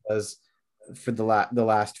because for the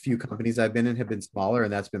last few companies I've been in have been smaller,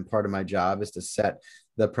 and that's been part of my job, is to set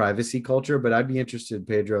the privacy culture. But I'd be interested,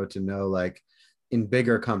 Pedro, to know, like, in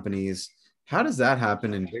bigger companies, how does that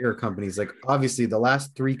happen in bigger companies? Like, obviously the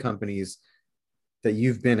last 3 companies that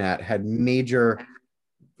you've been at had major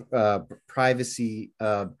privacy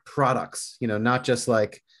products, you know, not just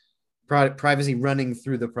like privacy running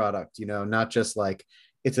through the product, you know, not just like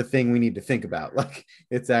it's a thing we need to think about, like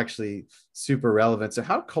it's actually super relevant. So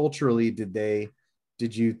how culturally did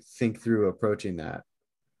you think through approaching that?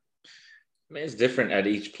 I mean, it's different at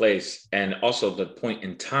each place, and also the point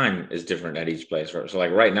in time is different at each place. So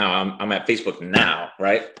like right now I'm at Facebook now,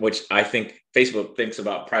 right? Which I think Facebook thinks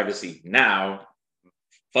about privacy now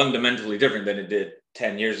fundamentally different than it did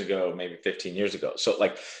 10 years ago, maybe 15 years ago. So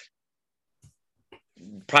like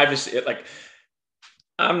privacy, like,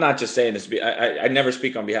 I'm not just saying this. I never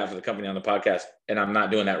speak on behalf of the company on the podcast, and I'm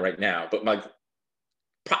not doing that right now. But like,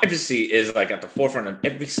 privacy is like at the forefront of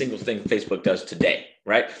every single thing Facebook does today,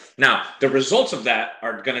 right? Now, the results of that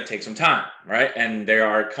are going to take some time, right? And they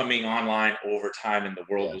are coming online over time, and the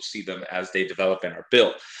world will see them as they develop and are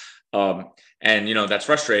built. And you know, that's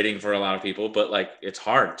frustrating for a lot of people, but like, it's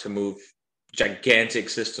hard to move gigantic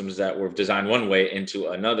systems that were designed one way into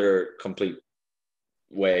another complete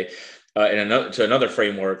way. To another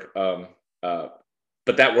framework,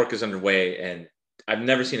 but that work is underway, and I've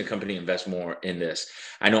never seen a company invest more in this.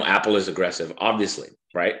 I know Apple is aggressive, obviously,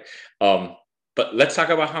 right? But let's talk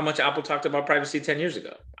about how much Apple talked about privacy 10 years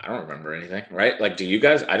ago. I don't remember anything, right? Like, do you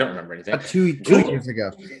guys? I don't remember anything. 2 years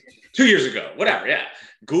ago. 2 years ago, whatever. Yeah,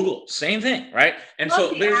 Google, same thing, right? And so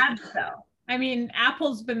the ads, though. I mean,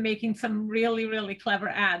 Apple's been making some really, really clever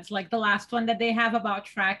ads. Like the last one that they have about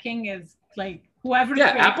tracking is like.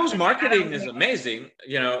 Apple's marketing is amazing,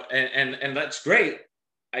 you know, and that's great.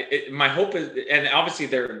 My hope is, and obviously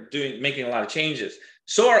they're making a lot of changes.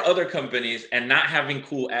 So are other companies, and not having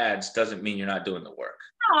cool ads doesn't mean you're not doing the work.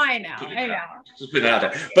 Oh, I know. Just put it out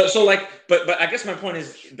there. But so but I guess my point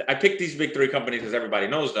is, I picked these big three companies because everybody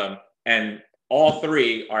knows them, and all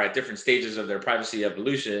three are at different stages of their privacy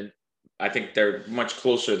evolution. I think they're much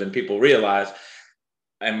closer than people realize,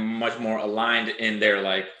 and much more aligned in their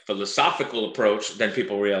like philosophical approach than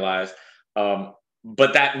people realize.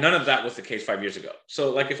 But that none of that was the case 5 years ago.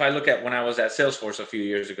 So like if I look at when I was at Salesforce a few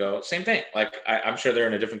years ago, same thing. Like I'm sure they're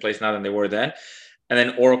in a different place now than they were then. And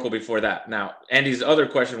then Oracle before that. Now, Andy's other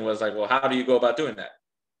question was like, well, how do you go about doing that?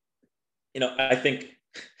 You know, I think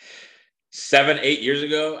 7-8 years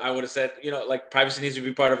ago, I would have said, you know, like privacy needs to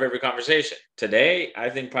be part of every conversation. Today,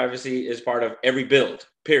 I think privacy is part of every build,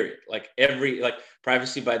 period. Like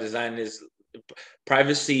privacy by design is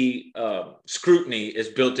privacy scrutiny is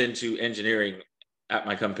built into engineering at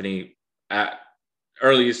my company at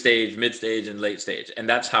early stage, mid stage, and late stage. And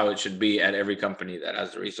that's how it should be at every company that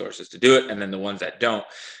has the resources to do it. And then the ones that don't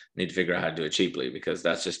need to figure out how to do it cheaply, because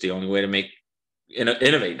that's just the only way to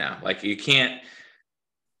innovate now. Like you can't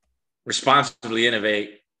responsibly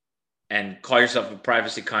innovate and call yourself a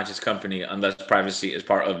privacy conscious company unless privacy is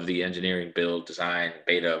part of the engineering, build, design,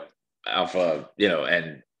 beta, alpha,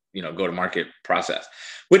 and go to market process.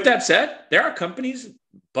 With that said, there are companies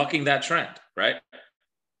bucking that trend, right?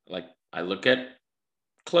 Like I look at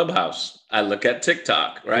Clubhouse, I look at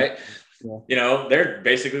TikTok, right? Yeah. They're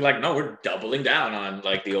basically like, no, we're doubling down on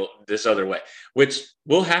like this other way, which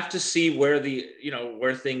we'll have to see where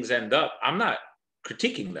where things end up. I'm not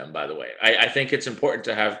critiquing them, by the way. I think it's important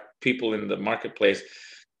to have people in the marketplace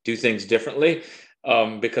do things differently,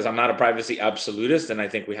 because I'm not a privacy absolutist, and I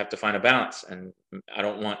think we have to find a balance. And I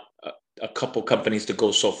don't want a couple companies to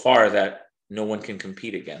go so far that no one can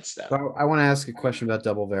compete against that. So I want to ask a question about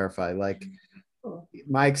DoubleVerify. Like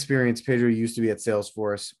my experience, Pedro used to be at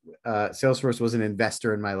Salesforce. Salesforce was an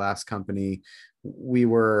investor in my last company. We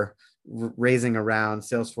were raising a round.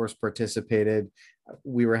 Salesforce participated.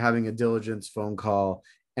 We were having a diligence phone call,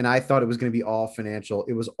 and I thought it was going to be all financial.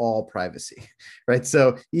 It was all privacy, right?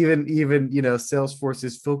 So even Salesforce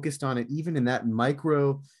is focused on it, even in that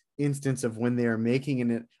micro instance of when they are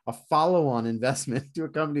making a follow-on investment to a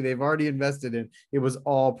company they've already invested in. It was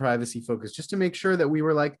all privacy focused, just to make sure that we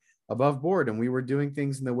were like above board and we were doing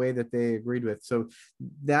things in the way that they agreed with. So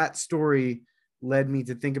that story led me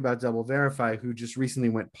to think about DoubleVerify, who just recently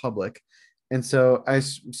went public. And so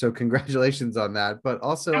congratulations on that. But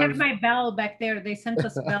also I have my bell back there. They sent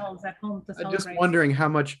us bells at home to celebrate. Just wondering how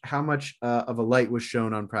much of a light was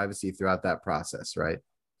shown on privacy throughout that process, right?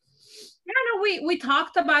 We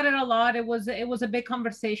talked about it a lot. It was a big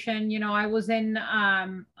conversation. I was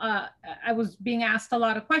I was being asked a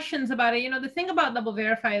lot of questions about it. The thing about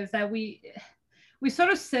DoubleVerify is that we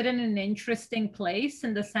sort of sit in an interesting place,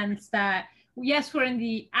 in the sense that yes, we're in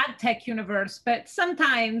the ad tech universe, but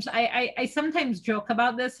sometimes I sometimes joke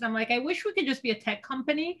about this, and I'm like, I wish we could just be a tech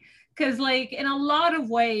company, because like in a lot of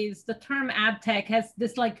ways the term ad tech has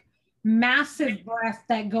this like massive breadth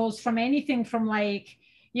that goes from anything from like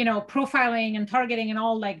profiling and targeting and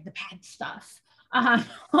all like the bad stuff,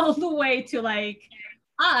 all the way to like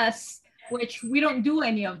us, which we don't do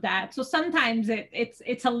any of that. So sometimes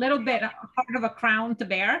it's a little bit hard of a crown to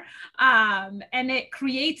bear, and it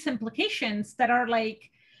creates implications that are like,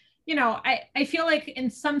 I feel like in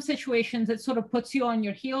some situations it sort of puts you on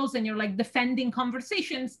your heels, and you're like defending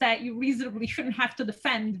conversations that you reasonably shouldn't have to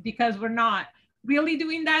defend, because we're not really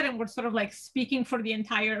doing that, and we're sort of like speaking for the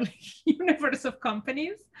entire universe of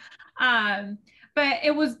companies. But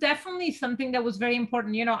it was definitely something that was very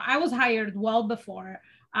important. I was hired well before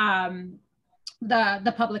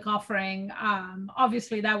the public offering.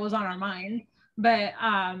 Obviously that was on our mind, but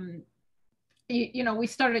we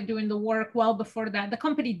started doing the work well before that. The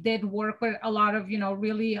company did work with a lot of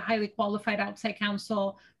really highly qualified outside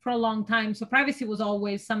counsel for a long time, so privacy was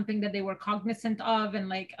always something that they were cognizant of and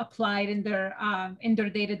like applied in their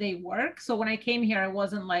day-to-day work. So when I came here, it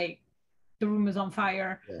wasn't like the room is on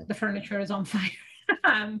fire, the furniture is on fire.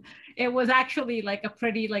 It was actually like a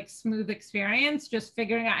pretty like smooth experience, just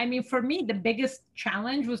figuring out. I mean, for me, the biggest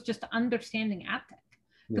challenge was just understanding ad tech,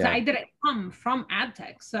 because I didn't come from ad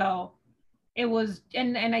tech. So it was,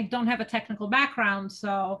 and I don't have a technical background.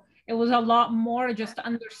 So it was a lot more just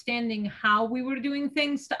understanding how we were doing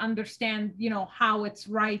things, to understand, how it's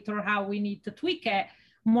right or how we need to tweak it,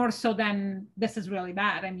 more so than this is really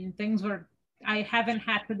bad. I mean, I haven't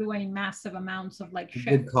had to do any massive amounts of like shit.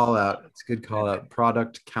 Good call out. It's a good call out.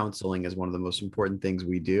 Product counseling is one of the most important things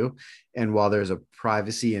we do. And while there's a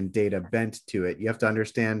privacy and data bent to it, you have to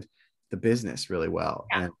understand the business really well.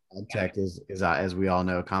 And ad tech is, as we all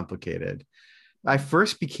know, complicated. I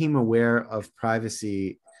first became aware of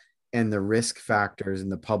privacy and the risk factors in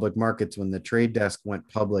the public markets when the trade desk went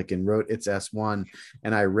public and wrote its S1,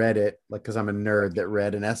 and I read it like because I'm a nerd that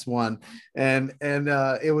read an S1, and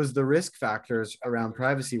it was the risk factors around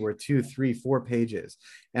privacy were 2, 3, 4 pages,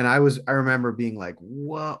 and I remember being like,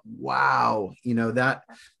 what, wow,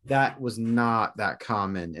 that was not that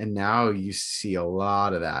common, and now you see a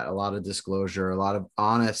lot of that, a lot of disclosure, a lot of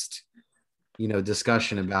honest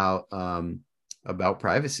discussion about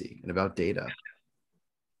privacy and about data.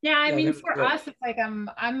 Yeah, I mean, for us, it's like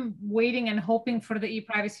I'm waiting and hoping for the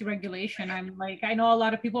e-privacy regulation. I'm like, I know a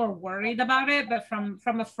lot of people are worried about it, but from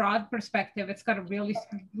a fraud perspective, it's got a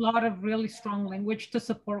lot of really strong language to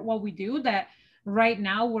support what we do that right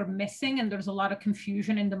now we're missing, and there's a lot of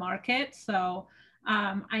confusion in the market. So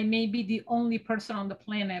I may be the only person on the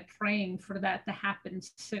planet praying for that to happen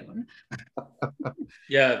soon.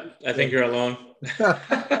 Yeah, I think you're alone.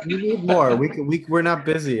 You need more. We're not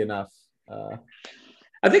busy enough.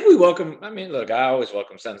 I think we welcome. I mean, look, I always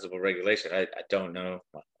welcome sensible regulation. I don't know.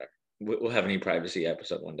 We'll have an e-privacy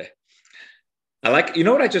episode one day. I like. You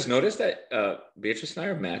know what I just noticed, that Beatrice and I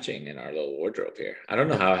are matching in our little wardrobe here. I don't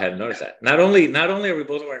know how I hadn't noticed that. Not only are we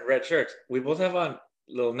both wearing red shirts, we both have on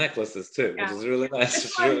little necklaces too, which is really nice.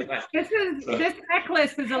 It's really nice. This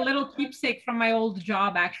necklace is a little keepsake from my old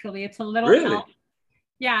job. Actually, it's a little really.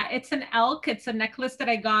 Yeah, it's an elk. It's a necklace that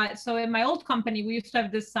I got. So in my old company, we used to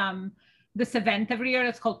have this event every year.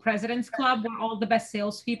 It's called President's Club, where all the best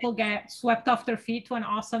salespeople get swept off their feet to an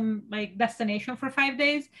awesome destination for 5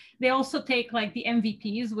 days. They also take the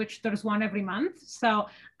MVPs, which there's one every month. So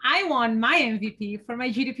I won my MVP for my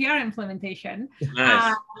GDPR implementation.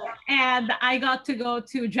 Nice. And I got to go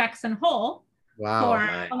to Jackson Hole for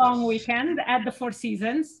a long weekend at the Four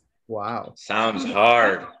Seasons. Wow. Sounds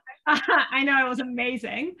hard. I know, it was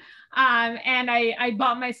amazing. And I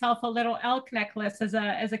bought myself a little elk necklace as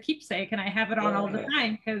a keepsake, and I have it on all the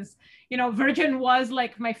time because, Virgin was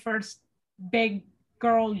like my first big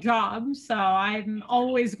girl job. So I'm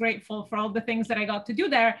always grateful for all the things that I got to do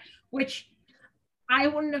there, which I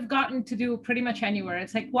wouldn't have gotten to do pretty much anywhere.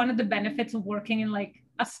 It's like one of the benefits of working in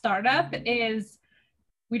a startup is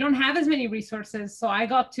we don't have as many resources. So I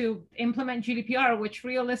got to implement GDPR, which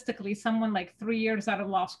realistically, someone 3 years out of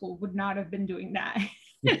law school would not have been doing that,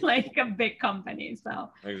 like a big company. So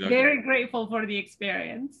Very grateful for the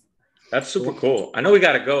experience. That's super cool. I know we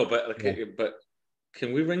got to go, but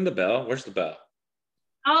can we ring the bell? Where's the bell?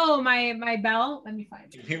 Oh, my bell. Let me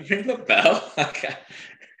find it. Can you ring the bell? Okay.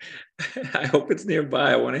 I hope it's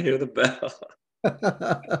nearby. I want to hear the bell.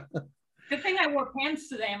 Good thing I wore pants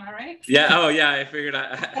today, am I right? Yeah. Oh, yeah. I figured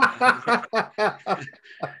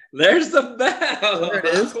There's the bell. There it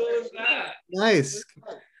is. How cool is that? Nice.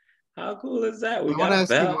 How cool is that?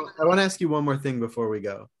 I want to ask you one more thing before we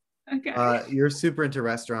go. Okay. You're super into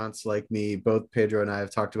restaurants like me. Both Pedro and I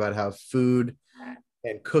have talked about how food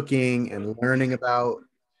and cooking and learning about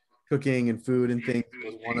cooking and food and things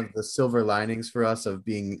was one of the silver linings for us of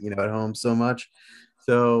being, at home so much.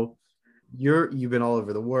 So you've been all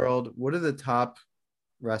over the world. What are the top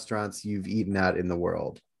restaurants you've eaten at in the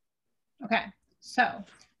world? Okay. So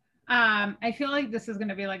I feel like this is going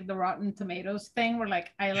to be like the Rotten Tomatoes thing where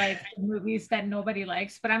I like movies that nobody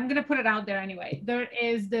likes, but I'm going to put it out there anyway. There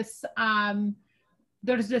is this,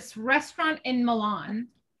 there's this restaurant in Milan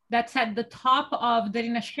that's at the top of the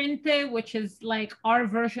Rinascente, which is like our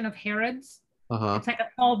version of Harrods. It's like a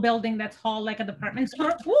tall building that's tall, like a department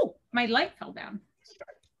store. Ooh, my light fell down.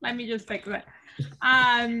 Let me just fix it.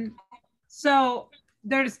 So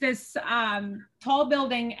there's this tall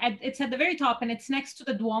building. It's at the very top, and it's next to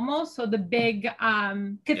the Duomo, so the big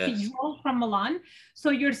cathedral from Milan. So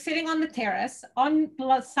you're sitting on the terrace. On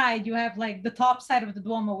the side, you have the top side of the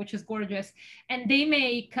Duomo, which is gorgeous. And they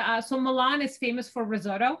make, so Milan is famous for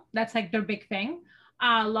risotto. That's their big thing.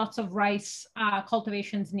 Lots of rice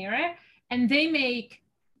cultivations near it. And they make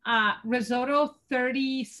risotto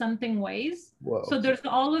 30 something ways. Whoa. So there's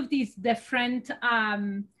all of these different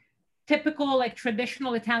typical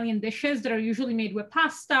traditional Italian dishes that are usually made with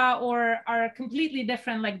pasta or are completely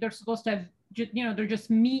different. They're supposed to have, they're just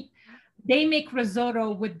meat. They make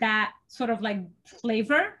risotto with that sort of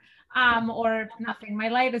flavor or nothing. My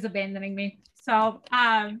light is abandoning me. So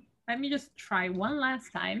let me just try one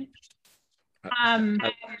last time.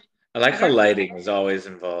 I like how lighting is always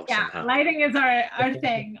involved. Yeah, somehow. Lighting is our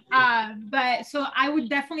thing. But so I would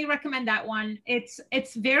definitely recommend that one. It's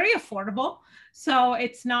very affordable. So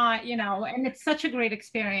it's not, and it's such a great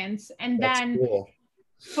experience. And That's then cool.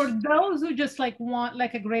 For those who just like want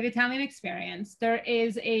like a great Italian experience, there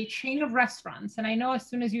is a chain of restaurants. And I know as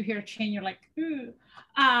soon as you hear chain, you're like, ooh.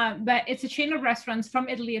 But it's a chain of restaurants from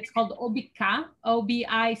Italy. It's called Obica,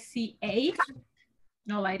 Obica.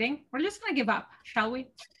 No lighting. We're just gonna give up, shall we?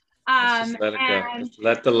 Let's just let it go. Just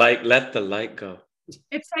let the light go.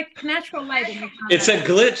 It's like natural lighting. It's a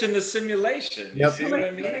glitch in the simulation. Yep. See what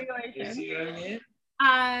I mean? You see what I mean?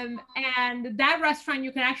 And that restaurant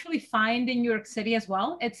you can actually find in New York City as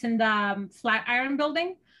well. It's in the Flatiron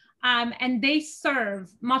Building. And they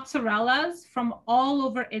serve mozzarella's from all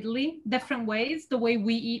over Italy, different ways, the way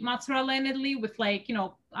we eat mozzarella in Italy with like, you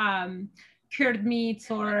know, cured meats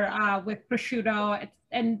or with prosciutto.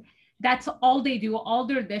 And that's all they do. All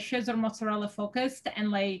their dishes are mozzarella focused. And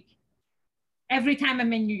like every time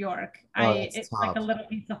I'm in New York, it's top. Like a little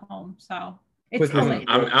piece of home. So it's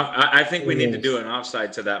I think we need to do an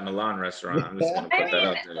offsite to that Milan restaurant. I'm just going to put that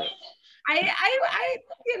out there. I,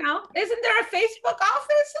 you know, isn't there a Facebook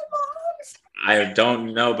office in Mahomes? I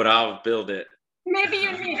don't know, but I'll build it. Maybe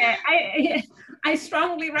you need it. I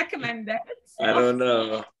strongly recommend it. So. I don't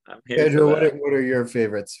know. Pedro, what are your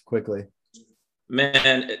favorites? Quickly.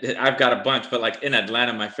 Man, I've got a bunch, but like in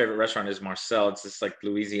Atlanta, my favorite restaurant is Marcel. It's this like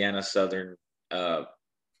Louisiana Southern. Nice.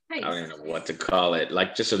 I don't even know what to call it.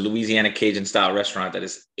 Like just a Louisiana Cajun style restaurant that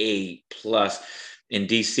is A+. In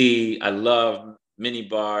DC, I love Mini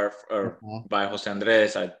Bar by Jose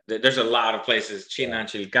Andres. There's a lot of places. China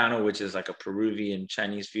Chilcano, which is like a Peruvian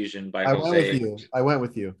Chinese fusion by Jose. I went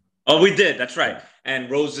with you. Oh, we did. That's right.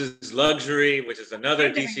 And Rose's Luxury, which is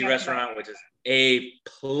another DC restaurant, which is A+.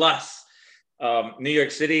 New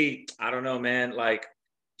York City, I don't know, man. Like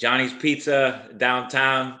Johnny's Pizza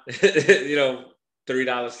downtown, you know,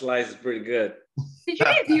 $3 slice is pretty good. Did you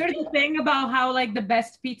guys hear the thing about how like the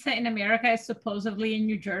best pizza in America is supposedly in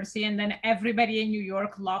New Jersey, and then everybody in New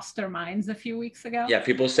York lost their minds a few weeks ago? Yeah,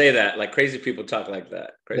 people say that. Like crazy people talk like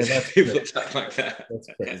that. Talk like that. That's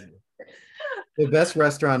crazy. The best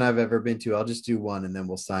restaurant I've ever been to, I'll just do one and then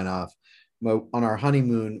we'll sign off. On our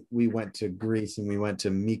honeymoon, we went to Greece and we went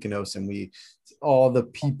to Mykonos, and all the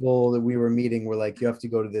people that we were meeting were like, you have to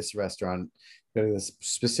go to this restaurant. Go to this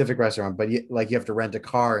specific restaurant, but you have to rent a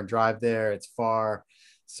car and drive there. It's far.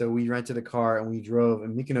 So we rented a car and we drove,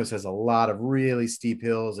 and Mykonos has a lot of really steep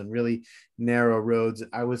hills and really narrow roads.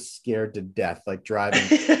 I was scared to death, like driving.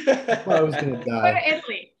 I was going to die. Go to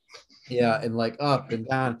Italy. Yeah. And like up and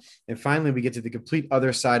down. And finally we get to the complete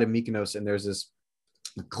other side of Mykonos, and there's this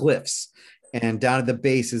cliffs, and down at the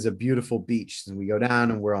base is a beautiful beach. And we go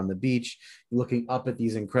down and we're on the beach looking up at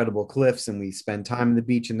these incredible cliffs, and we spend time on the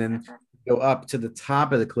beach, and then go up to the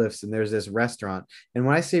top of the cliffs, and there's this restaurant. And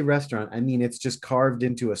when I say restaurant, I mean it's just carved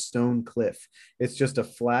into a stone cliff. It's just a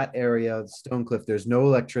flat area, stone cliff. There's no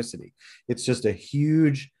electricity. It's just a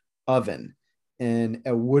huge oven and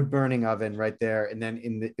a wood burning oven right there. And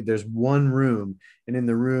then there's one room, and in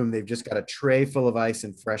the room they've just got a tray full of ice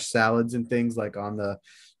and fresh salads and things like on the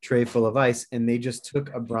tray full of ice. And they just took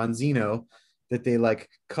a branzino that they like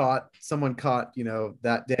someone caught, you know,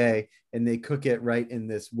 that day, and they cook it right in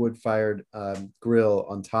this wood-fired grill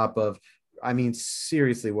on top of, I mean,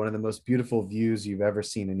 seriously, one of the most beautiful views you've ever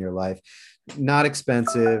seen in your life. Not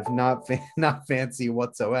expensive, not fancy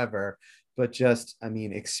whatsoever, but just, I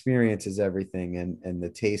mean, experience is everything, and the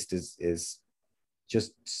taste is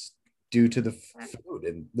just due to the food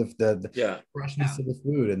and the freshness of the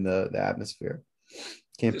food and the atmosphere.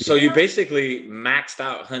 So you basically maxed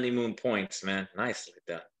out honeymoon points, man. Nicely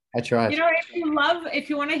done. I tried. You know, if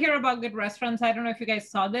you want to hear about good restaurants, I don't know if you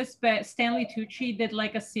guys saw this, but Stanley Tucci did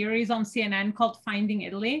like a series on CNN called Finding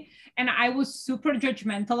Italy. And I was super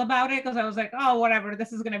judgmental about it because I was like, oh, whatever,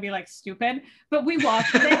 this is going to be like stupid. But we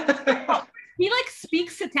watched it. He like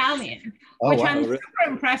speaks Italian, which I'm super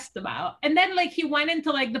impressed about. And then like he went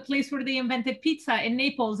into like the place where they invented pizza in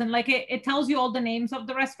Naples, and like it tells you all the names of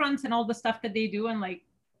the restaurants and all the stuff that they do, and like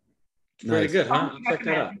very good, huh? I'll check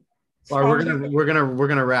that out. All right, we're gonna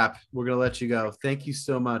wrap. We're gonna let you go. Thank you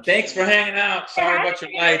so much. Thanks for hanging out. Sorry about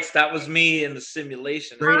your lights. That was me in the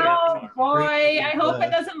simulation. Oh boy, I hope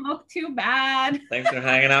it doesn't look too bad. Thanks for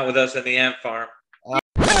hanging out with us in the Ant Farm.